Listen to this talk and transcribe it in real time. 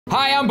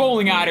Hi, I'm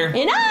Bowling Otter.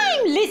 And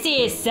I'm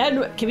Lizzie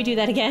Sandwich. Can we do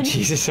that again?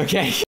 Jesus,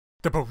 okay.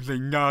 The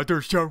Bowling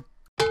Otter Show.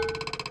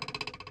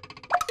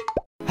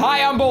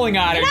 Hi, I'm Bowling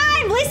Otter. And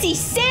I'm Lizzie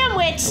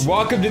Sandwich.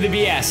 Welcome to the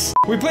BS.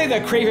 We played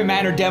the Kraven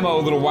Manor demo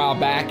a little while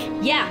back.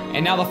 Yeah.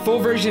 And now the full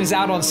version is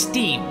out on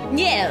Steam.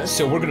 Yes.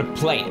 So we're gonna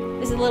play it.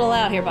 This is a little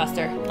loud here,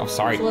 Buster. Oh,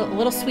 sorry. It's a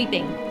little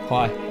sweeping.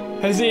 Hi.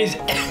 Aziz.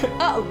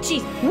 Oh,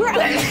 jeez.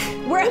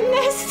 We're a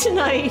mess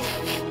tonight.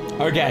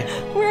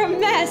 Okay. We're a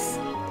mess.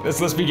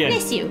 Let's begin.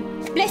 Bless you.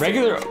 Bless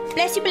Regular. you.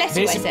 Bless you, bless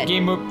you, I Basic said.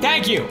 game mode.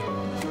 Thank you.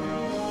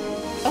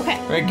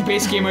 Okay.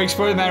 Basic game mode.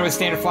 Explore the matter with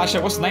standard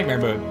flashlight. What's nightmare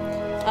mode?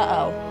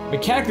 Uh-oh.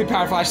 Mechanically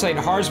powered flashlight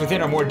and HURRs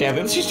within are more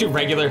deadly. Let's just do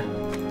regular.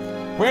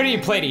 Where haven't you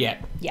played it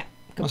yet? Yeah.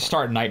 Let's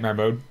start in nightmare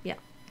mode. Yeah.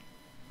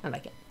 I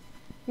like it.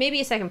 Maybe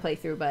a second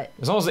playthrough, but...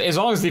 As long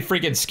as the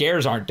freaking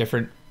scares aren't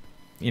different,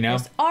 you know?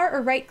 Press R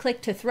or right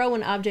click to throw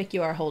an object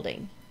you are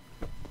holding.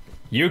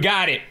 You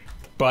got it,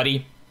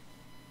 buddy.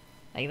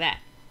 Like that.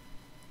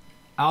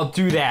 I'll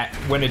do that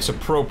when it's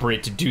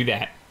appropriate to do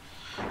that.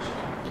 Oh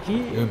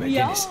my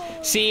goodness.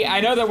 See, I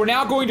know that we're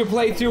now going to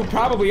play through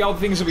probably all the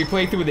things that we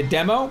played through with the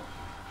demo.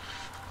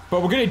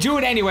 But we're going to do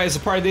it anyway as a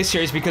part of this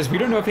series because we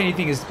don't know if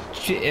anything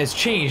has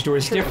changed or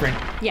is different.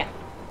 Yeah.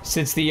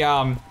 Since the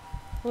What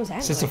was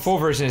that since the noise? full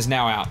version is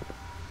now out.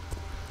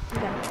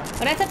 Okay.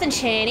 Well, that's something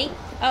shiny.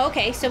 Oh,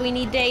 okay. So we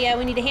need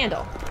a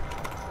handle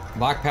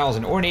Lock pals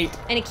an ornate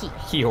and a key.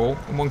 keyhole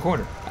in one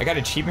corner. I got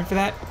an achievement for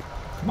that?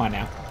 Come on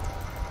now.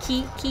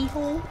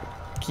 Keyhole.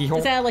 Keyhole?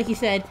 Is that like you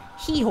said?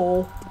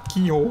 He-hole.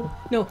 Keyhole.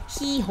 No,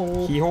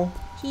 he-hole. Keyhole?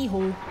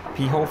 He-hole.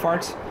 Peehole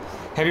farts?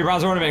 Heavy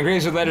bronze ornament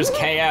engraved with letters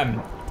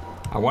KM.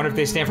 I wonder if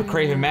they stand for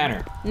Kraven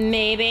Manor.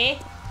 Maybe.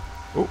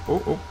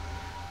 Oh.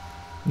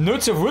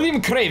 Notes of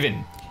William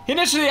Kraven.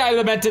 Initially, I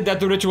lamented that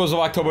the rituals of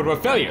October were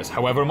failures.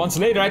 However, months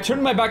later, I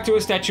turned my back to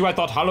a statue I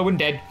thought hollow and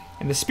dead,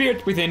 and the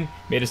spirit within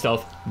made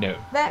itself known.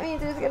 That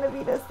means there's gonna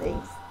be those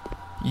things.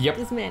 Yep.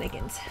 These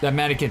mannequins. That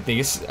mannequin thing,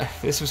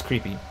 this was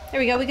creepy. There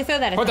we go. We can throw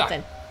that at Hold on.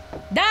 something.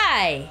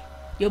 Die,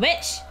 you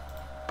bitch.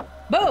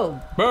 Boom.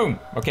 Boom.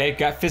 Okay,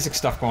 got physics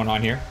stuff going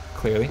on here,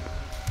 clearly.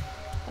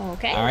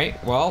 Okay. All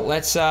right, well,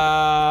 let's,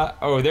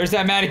 oh, there's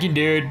that mannequin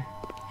dude.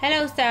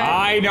 Hello, sir.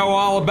 I know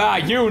all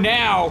about you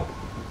now.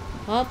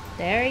 Oh,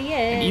 there he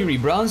An is. eerie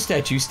bronze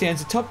statue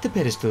stands atop the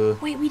pedestal.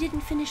 Wait, we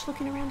didn't finish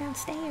looking around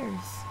downstairs.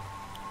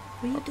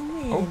 What are you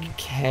doing?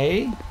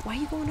 Okay. Why are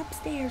you going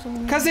upstairs?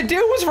 Because the dude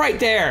was right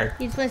there.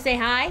 You just want to say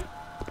hi?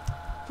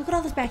 Look at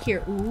all this back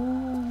here.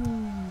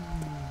 Ooh.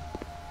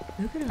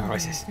 Look at all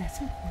what's this. this? That's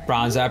important.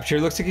 Bronze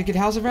aperture looks like it could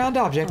house a round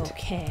object.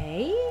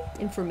 Okay.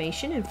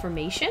 Information.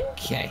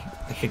 Okay.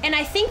 And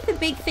I think the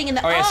big thing in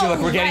the... Oh yeah, so look,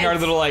 we're right. getting our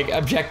little, like,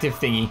 objective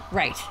thingy.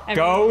 Right. I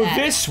Go remember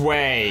that. this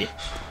way.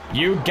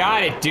 You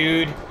got it,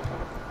 dude.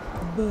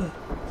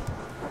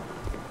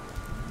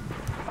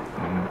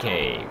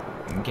 Okay.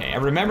 I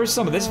remember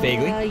some of this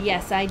vaguely.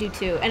 Yes, I do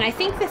too. And I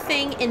think the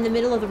thing in the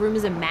middle of the room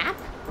is a map.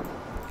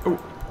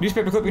 Oh,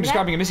 newspaper clipping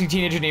describing a missing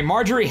teenager named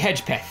Marjorie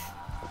Hedgepeth.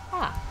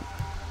 Ah.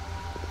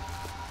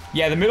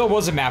 Yeah, the middle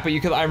was a map, but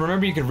I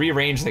remember you could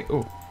rearrange, like,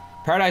 ooh,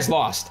 Paradise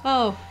Lost.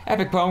 Oh,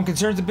 Epic poem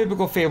concerns the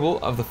biblical fable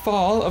of the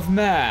fall of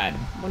man.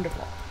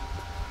 wonderful.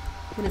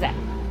 What is that?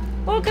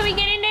 Oh, can we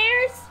get in there?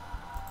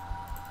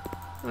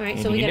 All right,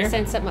 so Can we you gotta get there?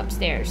 send something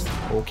upstairs.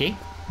 Okay.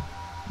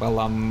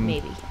 Well,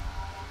 Maybe.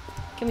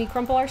 Can we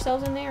crumple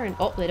ourselves in there? And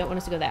oh, they don't want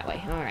us to go that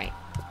way. All right.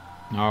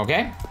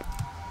 Okay.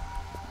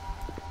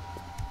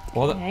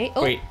 Well, Okay.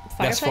 Oh, wait,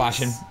 that's fireplace.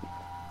 flashing.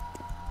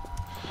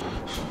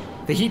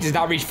 The heat does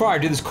not reach far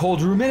to this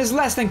cold room and is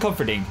less than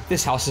comforting.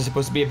 This house is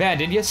supposed to be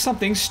abandoned, yet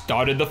something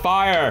started the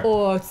fire.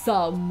 Or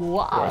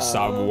someone. Or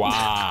someone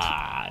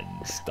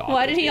started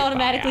Why did he the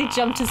automatically fire.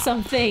 jump to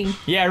something?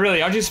 Yeah,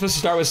 really, aren't you supposed to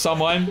start with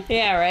someone?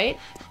 Yeah, right?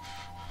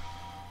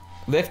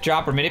 Lift,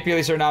 drop, or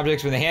manipulate certain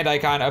objects when the hand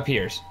icon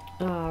appears.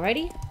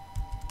 Alrighty.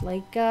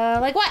 Like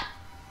what?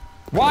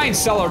 Wine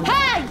cellar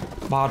Hi!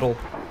 model.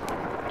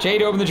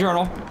 Jade, open the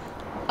journal.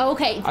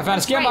 Okay. I found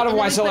a scale model of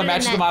wine cellar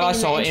matches the model I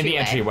saw in the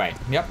entryway.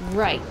 Yep.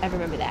 Right, I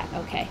remember that.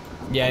 Okay.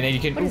 Yeah, and then you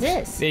can. What is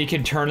this? Then you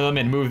can turn them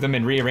and move them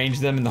and rearrange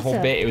them and the whole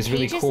So, bit. It was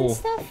really pages cool. and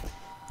stuff?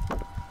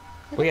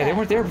 Look Well, yeah, at they that.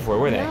 weren't there before,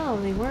 were they?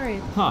 No, they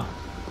weren't. Huh.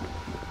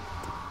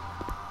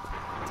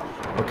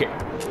 Okay.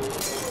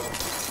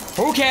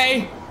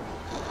 Okay.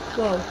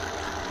 Whoa.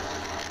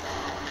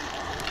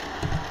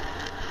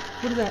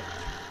 What is that?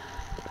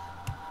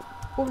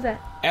 What was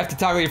that? F to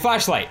toggle your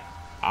flashlight.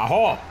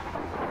 Aha.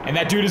 And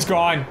that dude is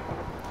gone.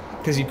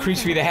 Because he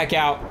creeps me the heck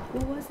out.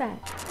 What was that?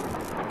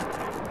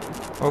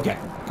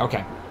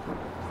 Okay.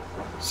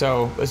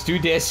 So, let's do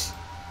this.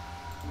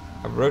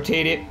 I'll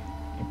rotate it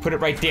and put it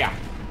right there.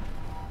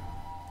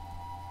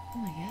 Oh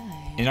my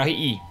god. And I'll hit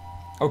E.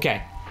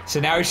 Okay. So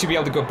now we should be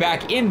able to go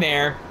back in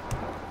there.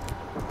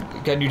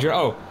 Got a new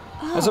journal.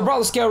 Oh. As I brought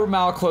the scale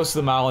model close to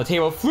the model on the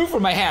table, it flew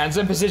from my hands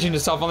and positioned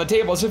itself on the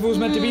table as if it was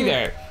meant to be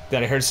there.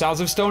 Then I heard sounds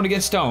of stone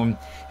against stone.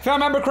 If I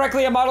remember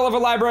correctly, a model of a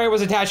library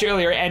was attached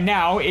earlier, and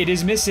now it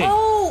is missing.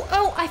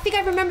 Oh, I think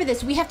I remember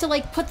this. We have to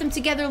like put them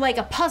together like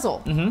a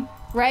puzzle.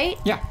 Mm-hmm. Right?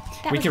 Yeah.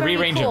 That we was can very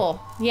rearrange cool.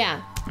 them.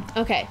 Yeah.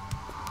 Okay.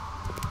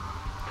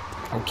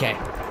 Okay.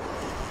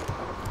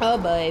 Oh,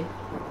 boy.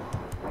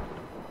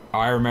 Oh,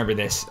 I remember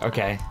this.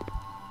 Okay.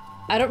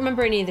 I don't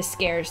remember any of the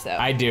scares, though.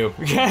 I do.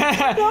 Oh,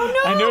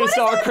 no! I noticed what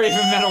all does that Kraven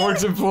mean? Manor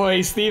Works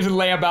employees, thieves, and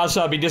layabouts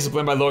shall be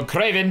disciplined by Lord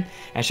Kraven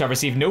and shall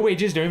receive no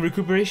wages during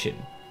recuperation.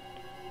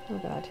 Oh,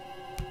 God.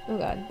 Oh,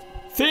 God.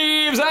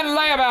 Thieves and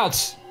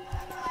layabouts!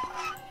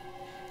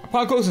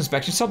 Upon close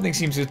inspection, something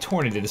seems to have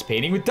torn into this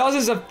painting with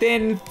dozens of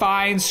thin,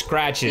 fine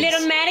scratches.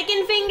 Little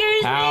mannequin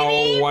fingers, How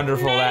maybe?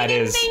 wonderful that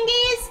Mannequin is.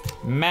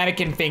 fingies?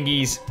 Mannequin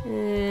fingies.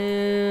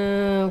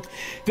 Oh.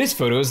 This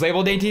photo is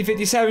labeled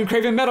 1857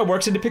 Kraven Manor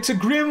Works and depicts a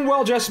grim,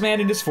 well-dressed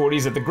man in his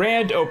 40s at the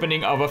grand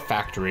opening of a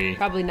factory.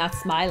 Probably not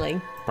smiling.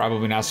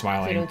 Probably not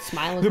smiling. They don't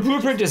smile as The much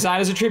blueprint as-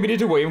 design is attributed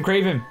to William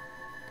Kraven.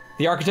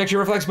 The architecture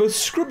reflects both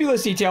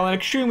scrupulous detail and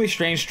extremely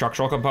strange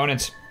structural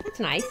components. That's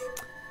nice.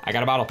 I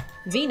got a bottle.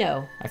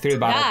 Vino. I threw the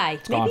bottle. Die.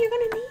 It's Maybe gone. you're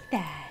gonna need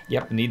that.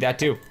 Yep, need that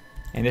too.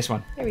 And this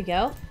one. There we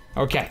go.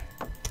 Okay.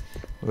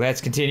 Let's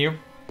continue.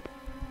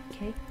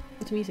 Okay.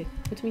 What's music?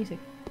 What's music?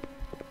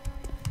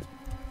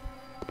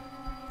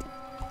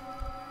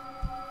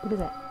 What is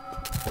that?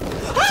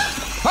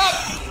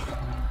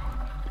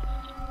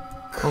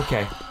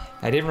 Okay.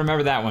 I didn't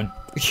remember that one.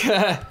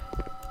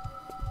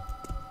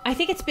 I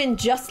think it's been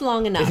just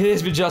long enough. It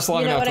has been just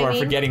long You know enough what to I where I'm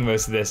mean? forgetting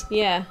most of this.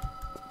 Yeah.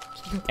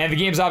 And the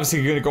game's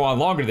obviously going to go on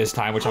longer this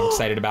time, which I'm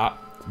excited about.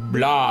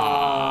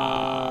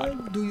 Blah.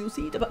 Do you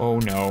see the... Oh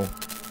no.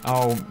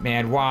 Oh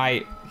man,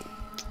 why?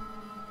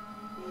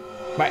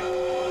 Bye.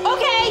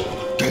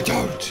 Okay. Get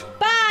out.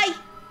 Bye.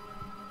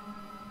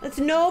 That's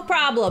no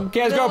problem.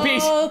 Okay, let's go,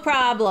 peace. No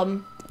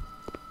problem.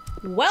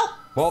 Well,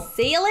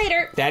 see you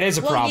later. that is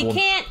a well, problem. you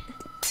can't...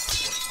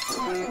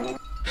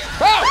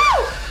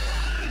 Oh!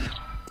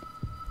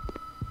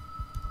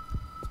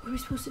 What are we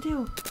supposed to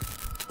do?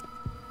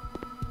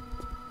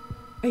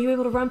 Are you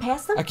able to run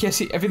past them? I can't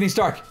see. Everything's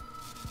dark.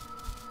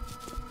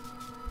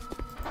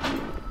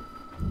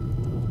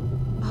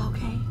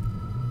 Okay.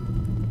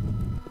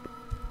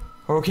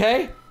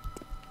 Okay.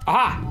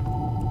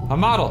 Aha! A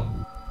model.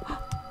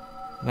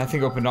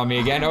 Nothing opened on me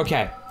again.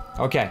 Okay.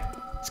 Okay.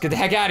 Let's get the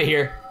heck out of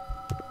here.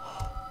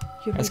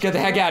 Let's get the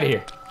heck out of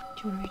here.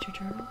 Do you want to read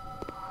your journal?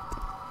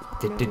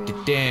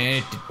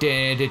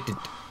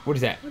 What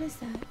is that? What is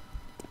that?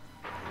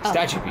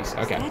 Statue piece.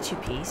 Okay. Statue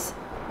piece.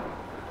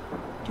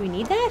 Do we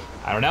need that?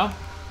 I don't know.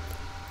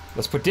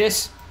 Let's put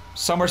this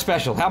somewhere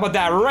special. How about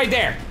that right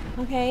there?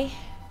 Okay.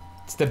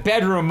 It's the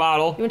bedroom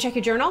model. You want to check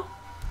your journal?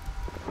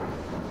 You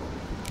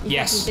got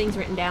Yes. some things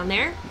written down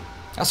there.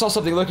 I saw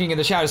something looking in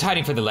the shadows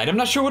hiding from the light. I'm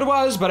not sure what it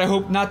was, but I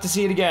hope not to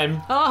see it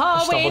again. Oh, I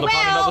we stumbled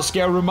upon will. another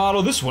scale room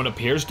model. This one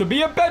appears to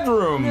be a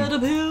bedroom.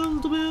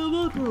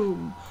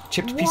 bedroom.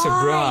 Chipped piece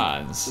of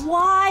bronze.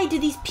 Why do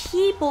these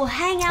people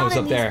hang out it's in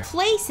up these there.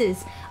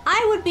 places?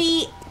 I would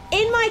be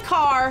in my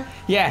car,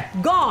 Yeah.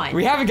 gone.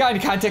 We haven't gotten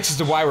context as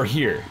to why we're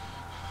here.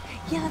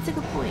 Yeah, that's a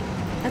good point.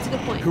 That's a good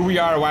point. Who we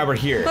are and why we're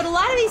here. But a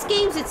lot of these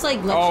games, it's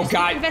like, let's Oh, just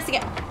God.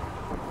 investigate.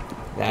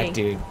 That Okay.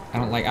 dude.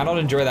 I don't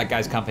enjoy that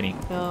guy's company.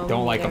 No,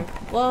 Don't like neither. him.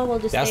 Well, we'll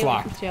just That's stay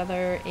locked. with each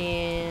other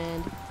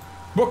and...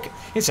 Book.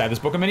 Inside this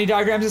book are many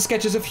diagrams and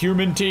sketches of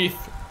human teeth.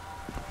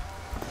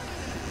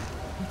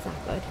 That's not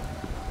good.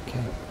 Okay.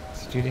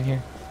 Is the dude in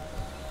here?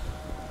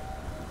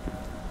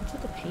 What's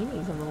with the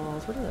paintings on the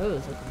walls? What are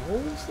those? Like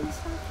wolves and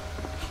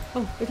stuff?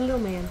 Oh, there's a little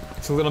man.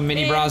 It's a little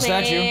mini Little bronze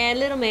statue. man,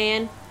 little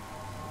man.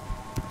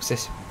 What's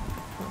this?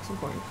 That's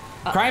important.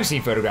 Crime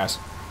scene photographs.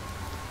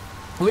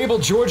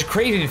 Labeled George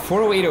Kraven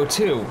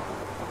 40802.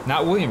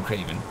 Not William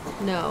Kraven.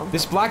 No.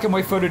 This black and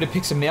white photo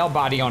depicts a male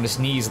body on his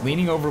knees,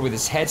 leaning over with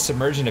his head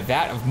submerged in a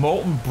vat of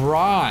molten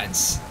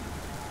bronze.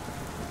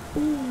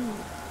 Ooh.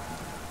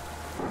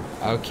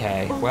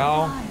 Okay, Oh,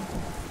 well, God.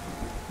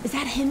 Is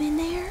that him in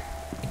there?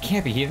 it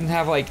can't be. He didn't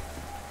have like.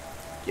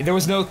 There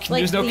was no Like,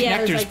 connectors yeah,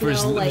 there's, like, for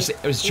his, no, it was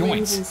limbs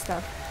joints. and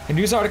stuff. A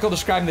news article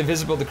describing the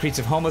visible decrees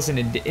of homeless and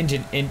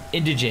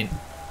indigent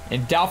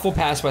in Doubtful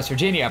Pass, West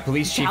Virginia. A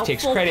police chief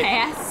takes Doubtful credit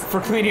Pass?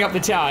 for cleaning up the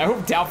town. I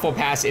hope Doubtful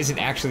Pass isn't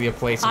actually a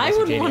place in I West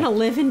would Virginia. want to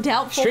live in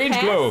Doubtful Strange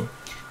Pass. globe.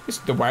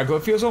 The wire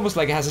globe feels almost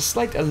like it has a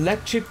slight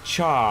electric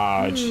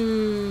charge.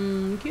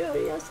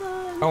 Curious.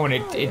 Oh, and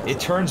it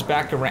turns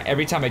back around.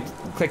 Every time I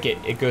click it,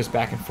 it goes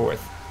back and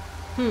forth.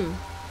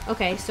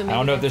 Okay, so maybe I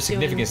don't know if there's that's doing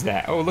significance to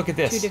that. Oh, look at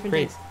Two this. different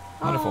Great. things.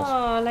 Wonderful.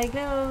 Oh,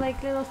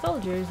 like little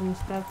soldiers and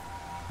stuff.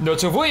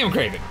 Notes of William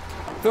Kraven.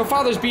 Though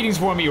father's beatings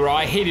wore me raw,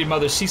 I hated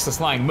mother's ceaseless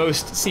lying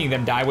most. Seeing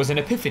them die was an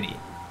epiphany.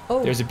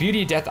 Oh. There's a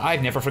beauty of death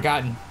I've never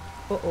forgotten.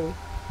 Uh-oh.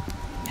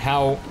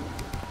 How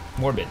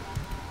morbid.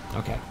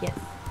 Okay. Yes.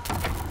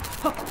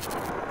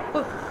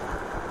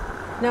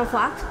 Oh. Now it's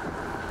locked?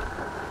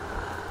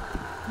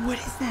 What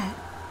is that?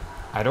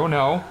 I don't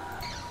know.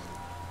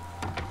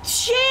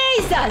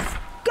 Jesus!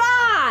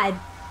 God!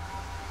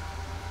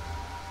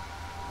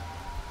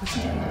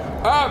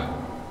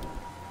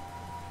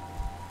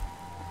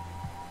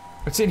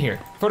 What's in here?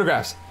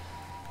 Photographs.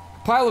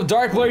 Pile of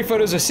dark, blurry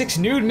photos of 6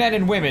 nude men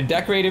and women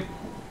decorated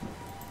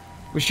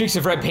with streaks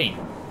of red paint.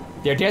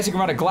 They are dancing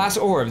around a glass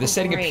orb. The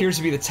setting great. appears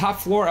to be the top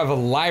floor of a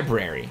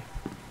library.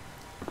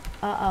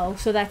 Uh-oh.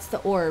 So that's the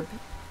orb.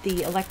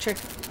 The electric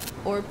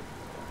orb.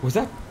 Was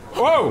that?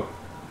 Whoa!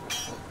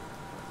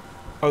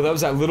 Oh, that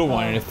was that little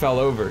one, and it fell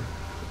over.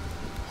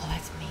 Oh,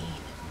 that's mean.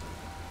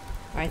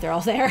 All right, they're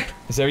all there.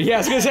 So yeah, I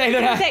was gonna say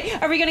they're not.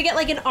 Are we gonna get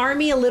like an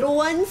army of little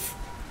ones?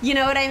 You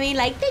know what I mean?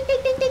 Like ding, ding,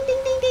 ding, ding, ding,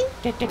 ding,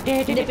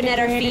 ding. Nipping at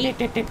our feet.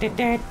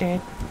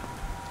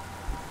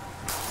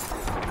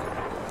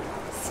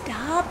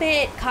 Stop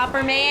it,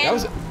 Copper Man. That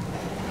was.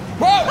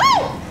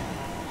 Whoa!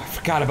 I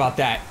forgot about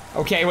that.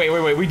 Okay, wait.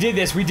 We did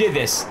this.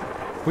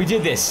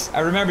 I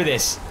remember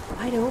this.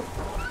 I don't.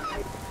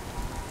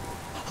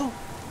 Oh.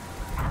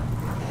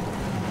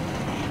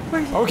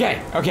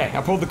 Okay.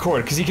 I pulled the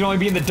cord because he can only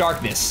be in the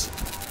darkness.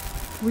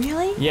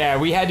 Really? Yeah,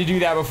 we had to do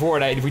that before,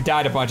 and we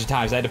died a bunch of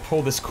times. I had to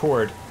pull this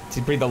cord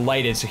to bring the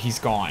light in, so he's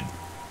gone.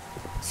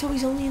 So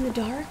he's only in the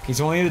dark? He's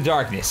only in the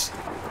darkness.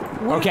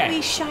 What Okay. if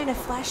we shine a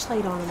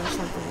flashlight on him or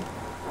something?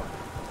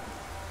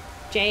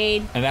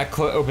 Jade. And that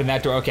opened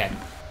that door. Okay.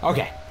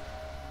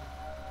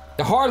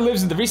 The heart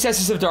lives in the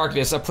recesses of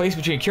darkness, a place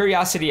between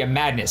curiosity and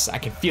madness. I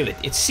can feel it.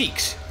 It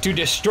seeks to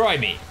destroy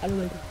me. I don't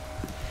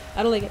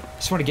like it. I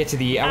just want to get to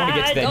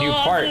that new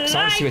part, because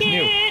I want to see what's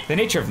new. The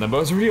nature of limbo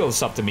has revealed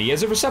itself to me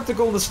as a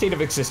receptacle in the state of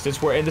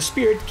existence wherein the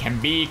spirit can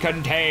be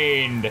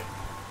contained.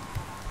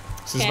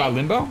 This is about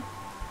limbo?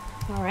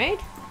 All right.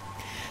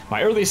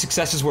 My earliest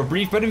successes were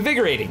brief but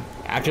invigorating.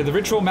 After the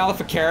ritual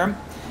Maleficarum,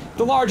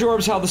 the large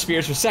orbs held the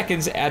spirits for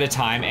seconds at a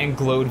time and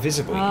glowed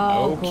visibly.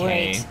 Oh,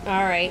 okay. great.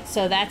 All right,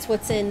 so that's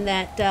what's in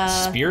that,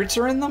 Spirits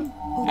are in them?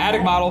 Oh,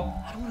 Attic model.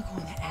 I don't want to go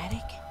in the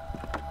attic.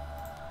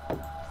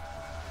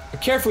 A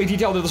carefully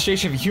detailed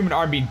illustration of a human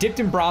arm being dipped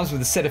in bronze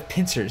with a set of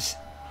pincers.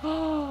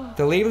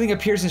 The labeling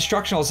appears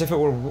instructional as if it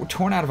were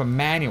torn out of a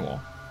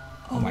manual.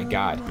 Oh my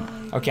god.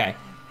 Okay.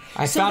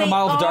 I found a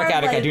model of the dark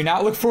attic. I do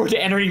not look forward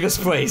to entering this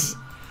place.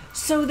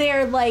 So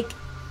they're like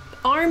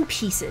arm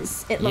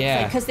pieces, it looks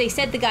like, because they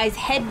said the guy's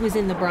head was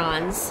in the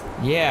bronze.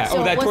 Yeah. So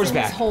oh, that it door's wasn't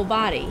back. his whole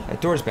body.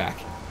 That door's back.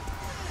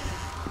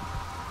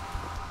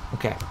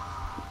 Okay.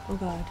 Oh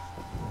god.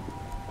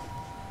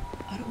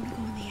 I don't want to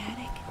go in the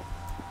attic.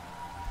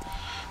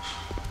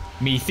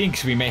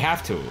 Methinks we may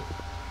have to.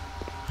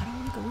 I don't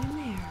want to go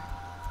in there.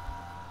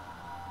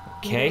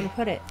 Okay. Where do you want to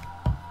put it?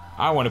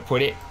 I want to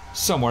put it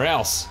somewhere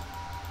else.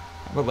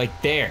 How about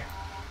like there?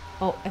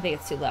 Oh, I think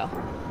it's too low.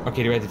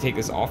 Okay, do I have to take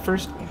this off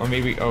first? Or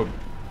maybe, oh,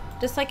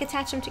 Just like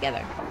attach them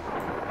together.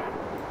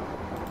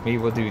 maybe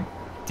we'll do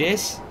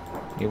this.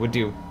 Maybe we'll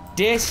do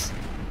this.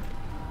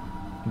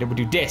 And then we'll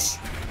do this.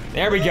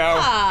 There we go.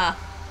 Ah,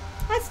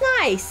 that's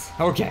nice.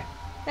 Okay.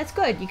 That's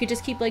good. You could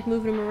just keep like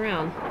moving them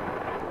around.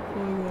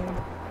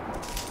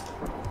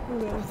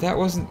 That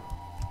wasn't,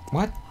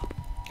 what?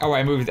 Oh,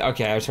 I moved,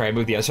 okay, I'm sorry, I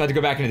moved the other. So I had to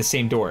go back into the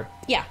same door.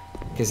 Yeah.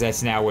 Because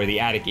that's now where the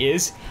attic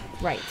is.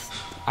 Right.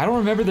 I don't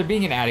remember there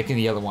being an attic in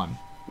the other one.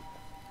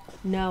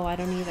 No, I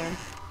don't either.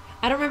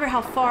 I don't remember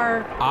how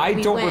far I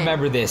we don't went.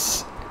 remember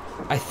this.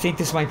 I think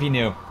this might be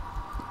new.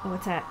 Oh,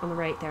 what's that on the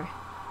right there?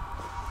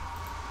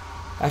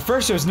 At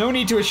first, there was no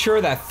need to assure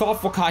that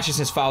thoughtful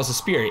consciousness follows the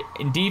spirit.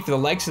 Indeed, for the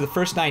likes of the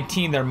first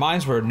 19, their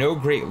minds were no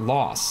great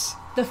loss.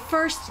 The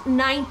first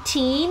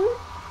 19?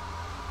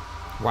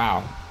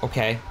 Wow.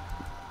 Okay.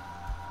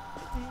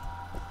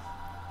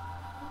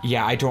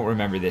 Yeah, I don't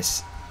remember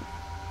this.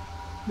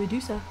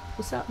 Medusa.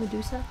 What's up,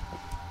 Medusa?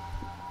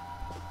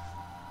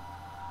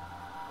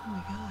 Oh my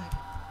god.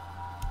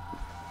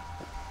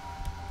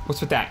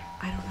 What's with that?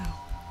 I don't know.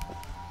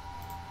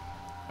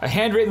 A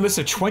handwritten list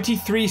of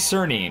 23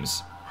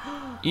 surnames.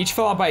 Each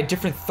followed by a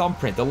different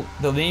thumbprint.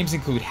 The names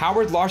include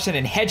Howard Larson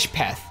and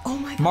Hedgepeth. Oh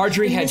my god.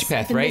 Marjorie the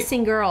Hedgepeth, the right?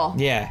 Missing girl.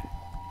 Yeah.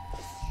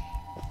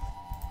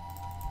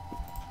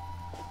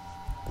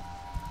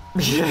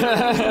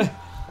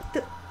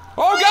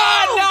 Oh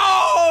god,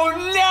 no!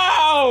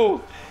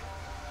 No!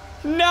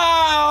 No!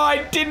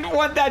 I didn't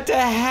want that to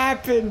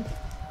happen.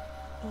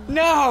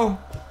 No!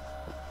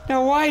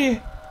 No,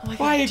 why Oh my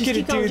god. are you Just gonna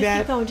keep going, do that?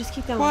 Just keep going, just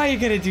keep going. Why are you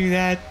gonna do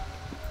that?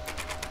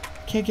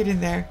 Can't get in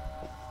there.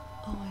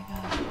 Oh my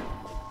god.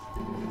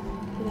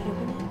 Did that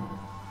open it?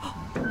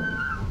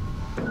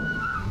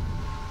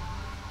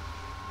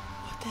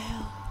 What the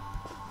hell?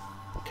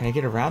 Can I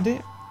get around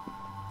it?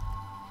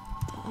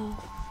 Uh-oh.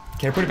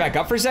 Can I put it back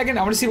up for a second?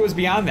 I want to see what was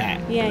beyond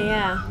that. Yeah,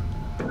 yeah.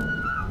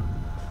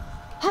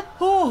 Huh?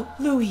 Oh,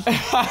 Louis.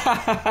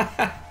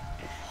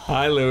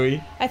 Hi,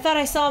 Louie. I thought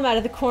I saw him out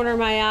of the corner of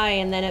my eye,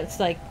 and then it's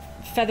like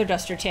feather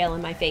duster tail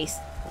in my face.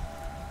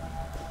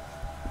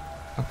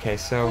 Okay,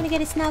 so Want to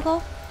get a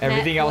snuggle?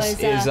 everything Matt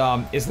else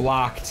was, is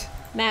locked.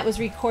 Matt was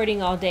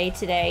recording all day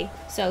today,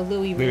 so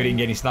Louis Louie didn't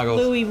get any snuggles.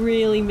 Louis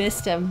really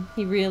missed him.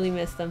 He really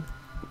missed him.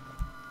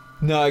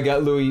 No, I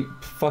got Louie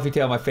fluffy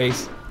tail on my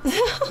face.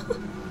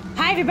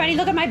 Hi, everybody!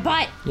 Look at my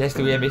butt. Yes,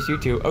 Louie, I miss you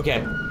too. Okay,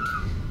 You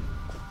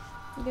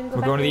gonna go we're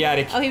back going to the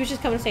attic. Oh, he was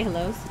just coming to say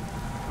hellos.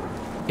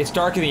 It's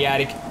dark in the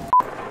attic.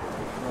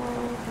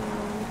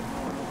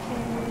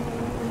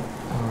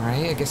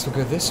 Alright, I guess we'll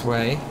go this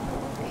way.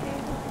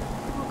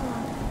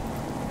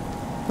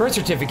 Birth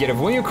certificate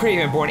of William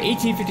Kraven, born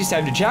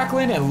 1857 to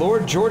Jacqueline and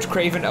Lord George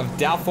Kraven of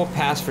Doubtful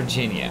Pass,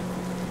 Virginia.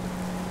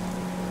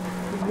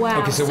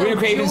 Wow. Okay, so William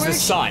Craven's the George-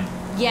 son.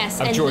 Yes,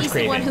 of and George he's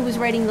the one Craven. who was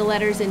writing the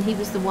letters, and he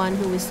was the one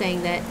who was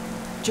saying that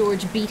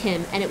George beat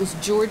him, and it was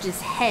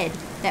George's head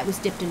that was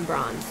dipped in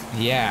bronze.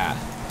 Yeah.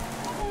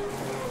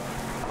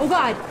 Oh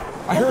God!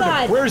 I oh heard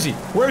God! him. Where is he?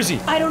 Where is he?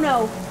 I don't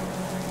know.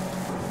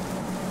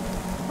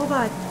 Oh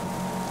God!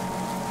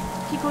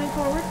 Keep going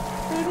forward,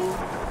 maybe.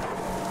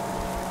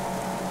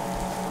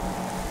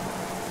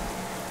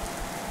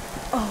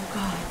 Oh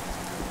God!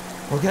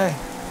 Okay.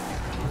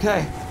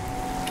 Okay.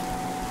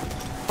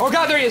 Oh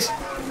God, there he is!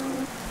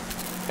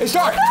 Hey,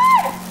 Stark!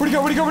 Where'd he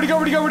go? Where'd he go? Where'd he go?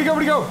 Where'd he go? Where'd he go?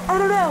 Where'd he go? I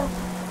don't know.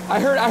 I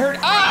heard,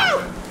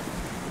 ah!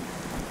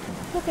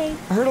 Okay.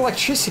 I heard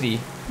electricity.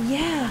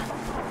 Yeah.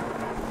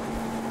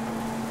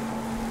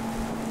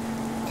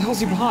 The hell's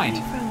he behind?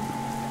 Where from?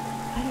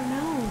 I don't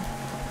know.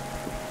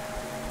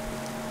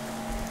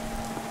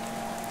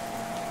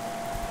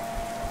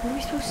 What are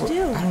we supposed to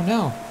do? I don't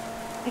know.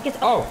 I guess.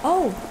 Oh.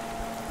 Oh.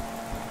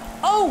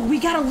 Oh, we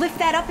gotta lift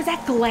that up. Is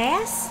that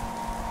glass?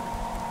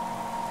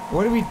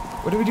 What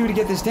do we do to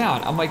get this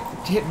down? I'm like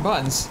hitting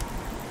buttons.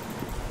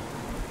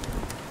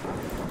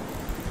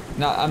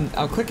 No, I'm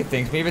clicking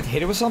things. Maybe I have to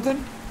hit it with something?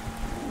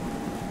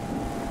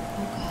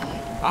 Oh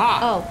God. Ah!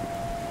 Oh.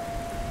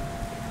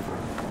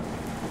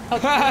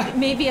 Oh,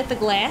 maybe at the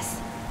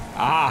glass?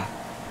 Ah!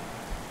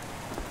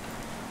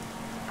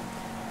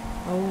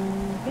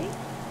 Okay.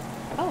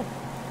 Oh.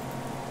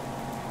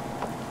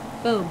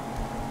 Boom.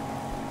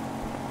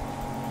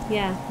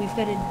 Yeah, we've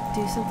got to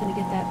do something to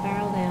get that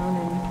barrel down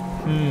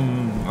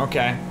and...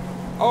 Okay.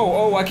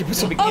 Oh, I can put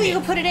something in Oh, you it.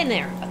 can put it in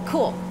there.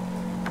 Cool.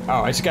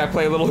 Oh, I just gotta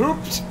play a little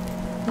hoops.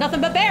 Nothing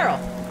but barrel.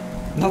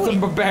 Nothing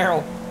but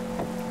barrel.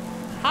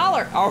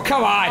 Holler. Oh,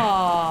 come on!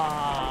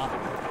 Aww.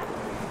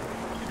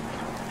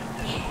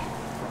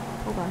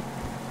 Yeah. Oh God.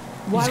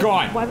 He's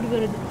gone. Why would we go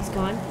to... He's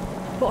gone?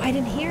 Oh, I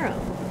didn't hear him.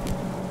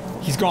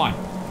 He's gone.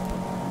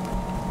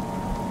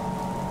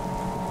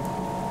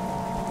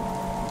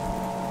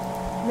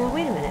 Now,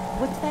 wait a minute.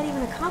 What's that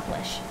even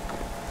accomplish?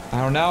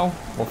 I don't know.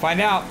 We'll find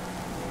out.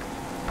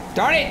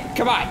 Darn it!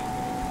 Come on!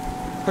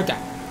 Put that.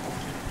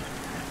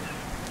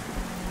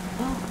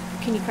 Oh,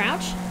 can you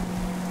crouch?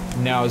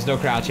 No, there's no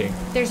crouching.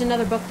 There's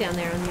another book down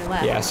there on your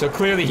left. Yeah, so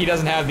clearly he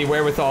doesn't have the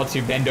wherewithal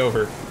to bend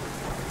over.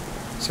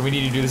 So we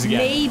need to do this again.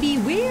 Maybe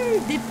we're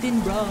dipped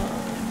in bronze.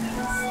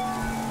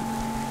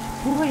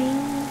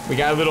 Boing. We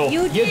got a little...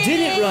 You did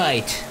it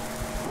right!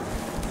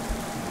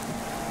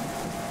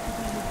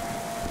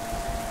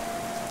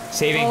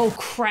 Saving. Oh,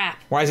 crap.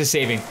 Why is it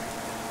saving?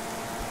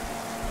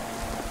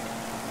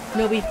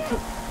 No, we...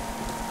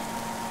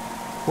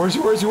 Where is he?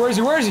 Where is he? Where is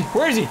he? Where is he?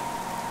 Where is he?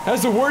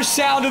 That's the worst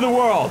sound in the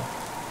world.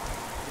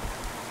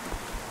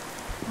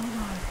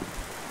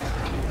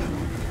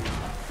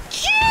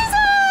 Jesus!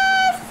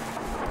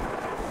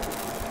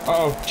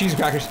 Uh-oh, cheese and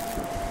crackers.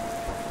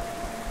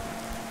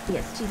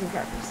 Yes, cheese and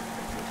crackers.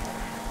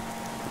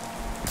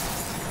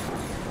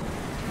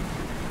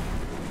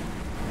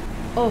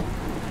 Oh,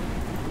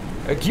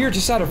 A gear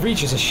just out of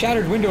reach is a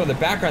shattered window in the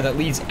background that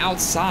leads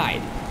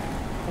outside.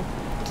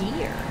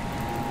 gear.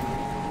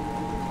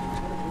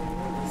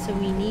 So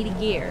we need a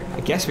gear. I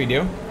guess we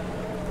do.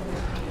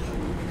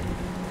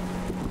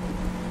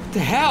 What the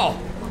hell?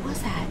 What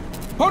was that?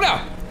 Oh no!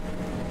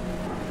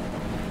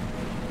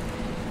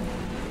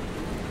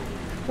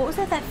 What was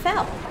that that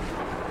fell?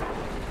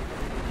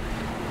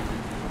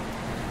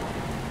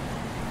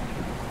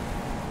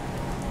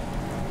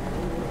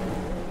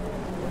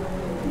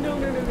 No,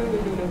 no, no, no,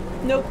 no, no, no.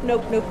 Nope,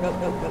 nope, nope, nope,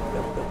 nope, nope,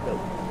 nope, nope, nope.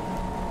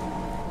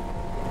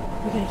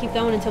 We're gonna keep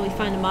going until we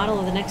find a model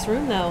of the next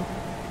room, though.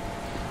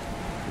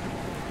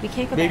 We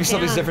can't go Maybe back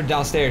something's down. different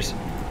downstairs.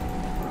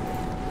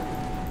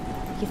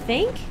 You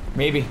think?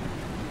 Maybe.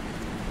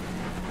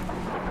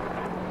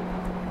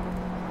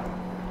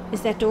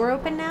 Is that door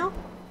open now?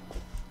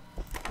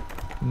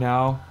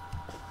 No.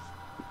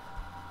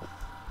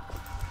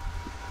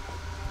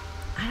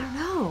 I don't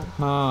know.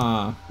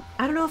 Huh.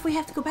 I don't know if we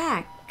have to go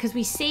back, because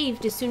we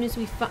saved as soon as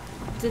we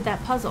did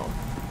that puzzle.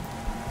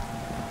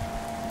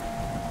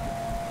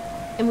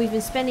 And we've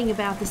been spending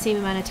about the same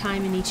amount of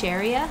time in each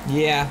area.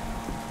 Yeah.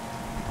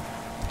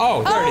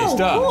 Oh, there it is.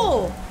 Duh.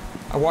 Cool.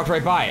 I walked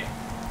right by it.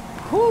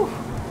 Whew.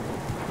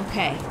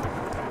 Okay.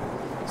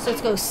 So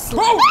let's go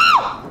Whoa!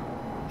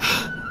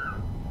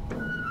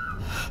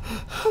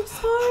 I'm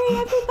sorry,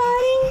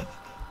 everybody.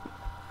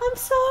 I'm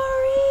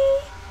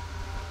sorry.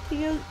 To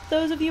you,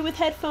 those of you with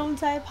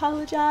headphones, I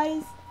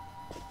apologize.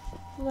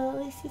 Well,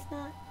 at least he's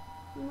not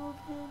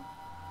moving.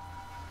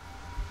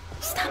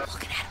 Stop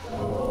looking at him.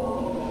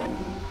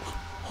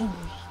 Holy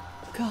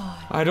God.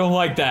 I don't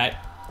like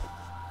that.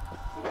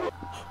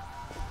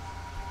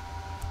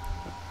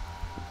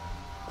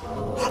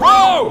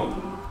 Oh!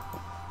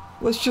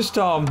 Let's just,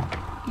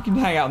 you can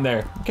hang out in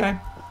there, okay?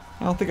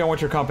 I don't think I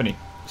want your company,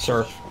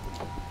 sir.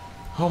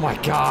 Oh my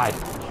God.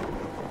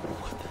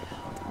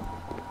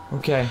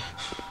 Okay.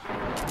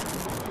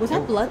 Was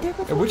that blood there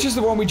before? Which is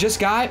the one we just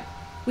got?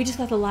 We just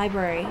got the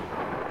library.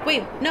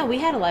 Wait, no, we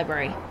had a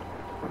library.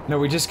 No,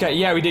 we just got,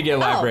 yeah, we did get a Oh.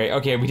 library.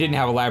 Okay, we didn't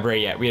have a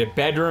library yet. We had a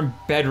bedroom.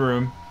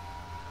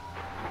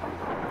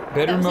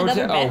 Bedroom, That was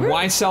motel. another Oh, bedroom?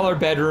 wine cellar,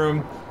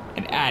 bedroom,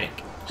 and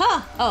attic.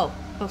 Huh. Oh,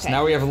 okay. So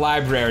now we have a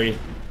library.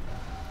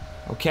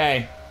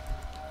 Okay.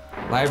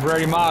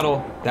 Library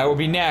model. That will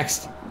be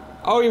next.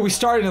 Oh yeah, we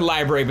started in the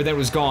library, but then it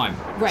was gone.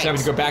 Right. So I have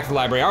to go back to the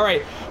library. All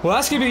right. Well,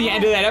 that's gonna be the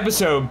end of that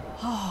episode.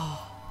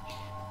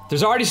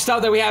 There's already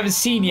stuff that we haven't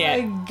seen yet.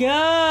 Oh my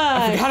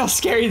god. I forgot how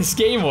scary this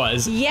game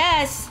was.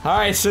 Yes. All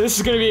right, so this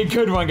is gonna be a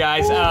good one,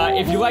 guys.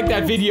 If you like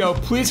that video,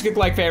 please click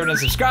like, favorite, and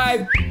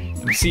subscribe.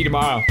 And we'll see you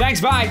tomorrow.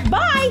 Thanks. Bye.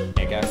 Bye.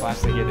 I got a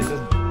flashlight here. This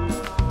doesn't do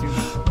too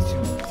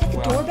Is that the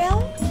well.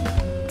 doorbell?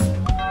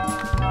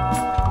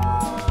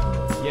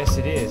 Yes,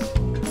 it is.